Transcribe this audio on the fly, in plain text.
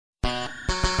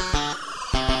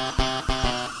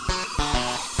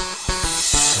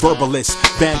herbalist.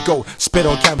 Van Gogh, spit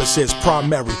on canvases,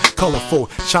 primary, colorful,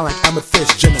 shine like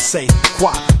amethyst. Je ne sais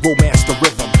quoi, romance the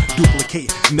rhythm,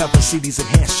 duplicate, never see these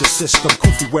enhance your system.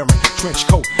 Koofy wearing trench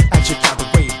coat at your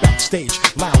cabaret, backstage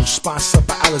lounge, sponsored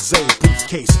by Alizé,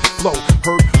 briefcase, flow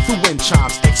heard through wind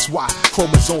chimes. XY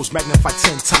chromosomes magnified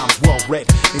 10 times, well read,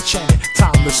 enchanted,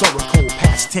 timeless oracle,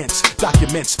 past tense,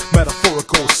 documents,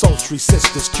 metaphorical, sultry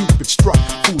sisters, Cupid struck,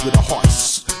 fool of the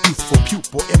hearts, youthful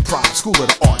pupil, improv, school of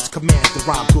the arts, command the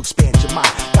rhyme to expand your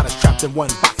mind, got us trapped in one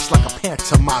box like a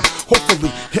pantomime.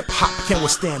 Hopefully hip-hop can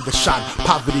withstand the shine,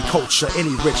 poverty culture,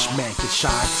 any rich man can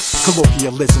shine.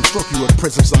 Colloquialism, stroke you with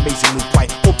prisms, amazingly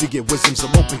bright, hope you get wisdoms,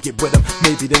 elope and get with them,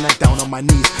 maybe the night down on my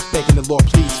knees, begging the Lord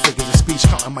please, figures of speech,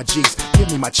 counting my G's, give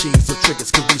me my cheese, the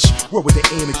triggers can reach, where with the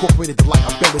aim, incorporated the light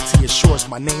ability, assures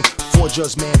my name,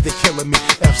 forgers man, they're killing me,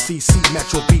 FCC,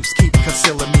 Metro Beeps keep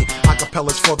concealing me,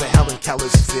 acapellas for the Helen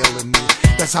Kellers feeling me,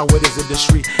 that's how it is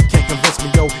industry, can't convince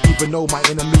me yo, even though my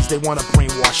enemies, they wanna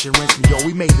brainwash and rinse me yo,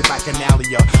 we made it back in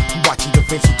Alia, watching Da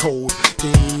Vinci Code,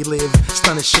 they live,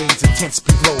 stunning shades, intense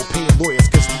below, paying lawyers,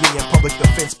 cause the public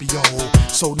defense be yo,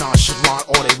 so nonchalant,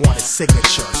 all they want is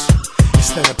signatures,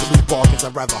 instead of plea bargains,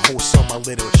 I'd rather wholesale my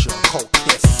literature, Occult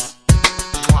Kiss.